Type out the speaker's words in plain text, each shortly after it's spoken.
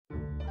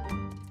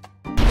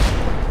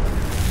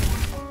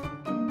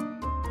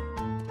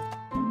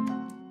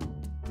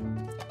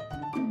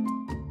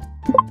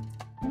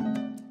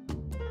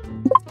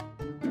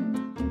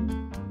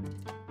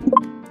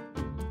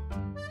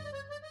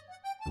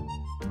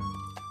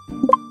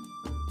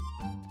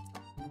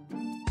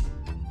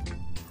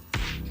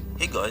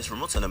Hey guys,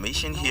 Remote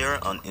Animation here,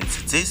 and in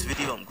today's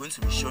video I'm going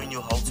to be showing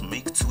you how to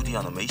make 2D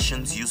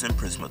animations using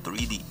Prisma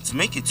 3D. To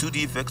make a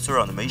 2D vector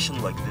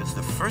animation like this,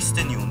 the first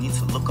thing you'll need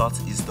to look at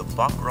is the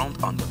background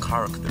and the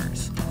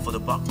characters. For the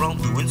background,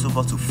 we went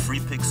over to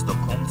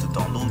freepix.com to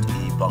download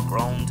a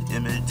background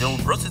image. Then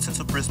we brought it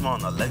into Prisma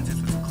and aligned it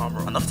with the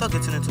camera. And after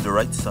getting it to the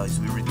right size,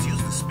 we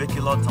reduced the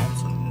specular down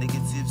to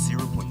negative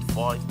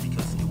 0.5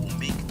 because it will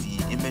make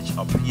the image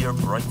appear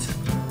brighter.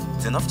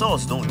 Then after I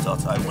was done with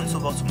that, I went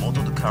over to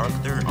model the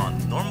character,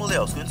 and normally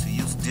I was going to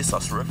use this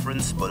as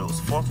reference, but it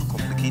was far too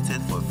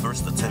complicated for a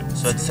first attempt.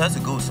 So I decided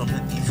to go with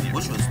something easy,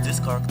 which was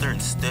this character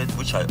instead,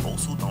 which I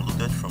also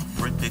downloaded from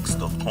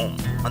freepix.com.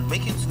 And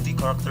making 2D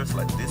characters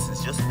like this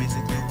is just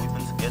basically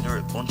whipping together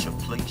a bunch of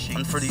plane shapes.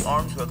 And for the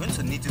arms, we are going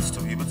to need it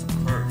to be able to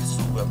curve,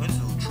 so we are going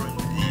to trim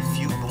a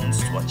few bones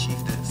to achieve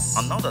this.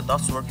 And now that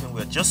that's working,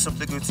 we are just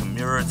simply going to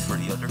mirror it for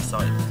the other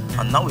side.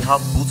 And now we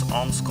have both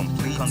arms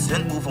complete, and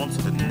then move on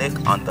to the neck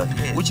and the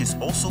head, which is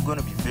also going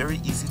to be very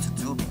easy to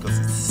do because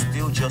it's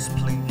still just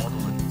plain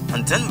modeling.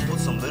 And then we put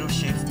some little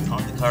shapes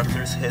behind the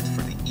character's head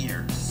for the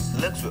ears.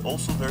 The legs were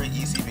also very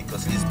easy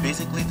because it's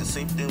basically the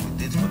same thing we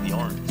did for the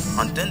arms.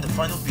 And then the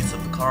final bits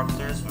of the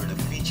characters were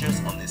the features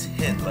on his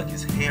head, like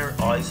his hair,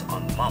 eyes,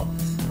 and mouth.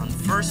 And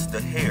first,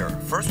 the hair.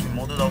 First we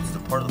modeled out the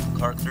part of the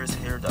character's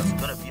hair that's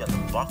gonna be at the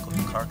back of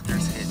the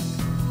character's head.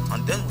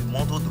 And then we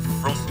modeled the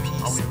front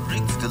piece, and we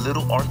rigged the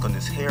little arc on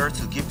his hair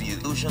to give the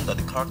illusion that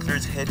the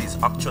character's head is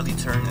actually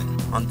turning.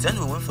 And then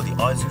we went for the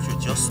eyes, which were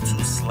just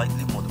two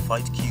slightly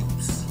modified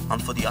cubes.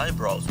 And for the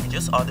eyebrows, we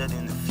just added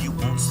in a few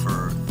bones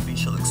for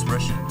facial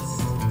expressions.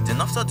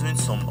 Then after doing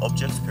some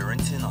object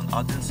parenting and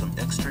adding some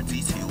extra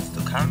details,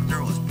 the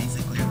character was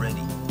basically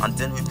ready. And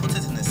then we put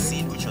it in a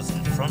scene which was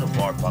in front of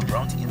our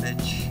background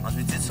image, and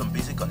we did some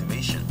basic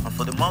animation. And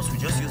for the mouse, we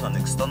just used an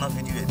external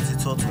video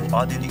editor to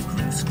add in a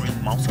green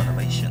screen mouse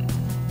animation.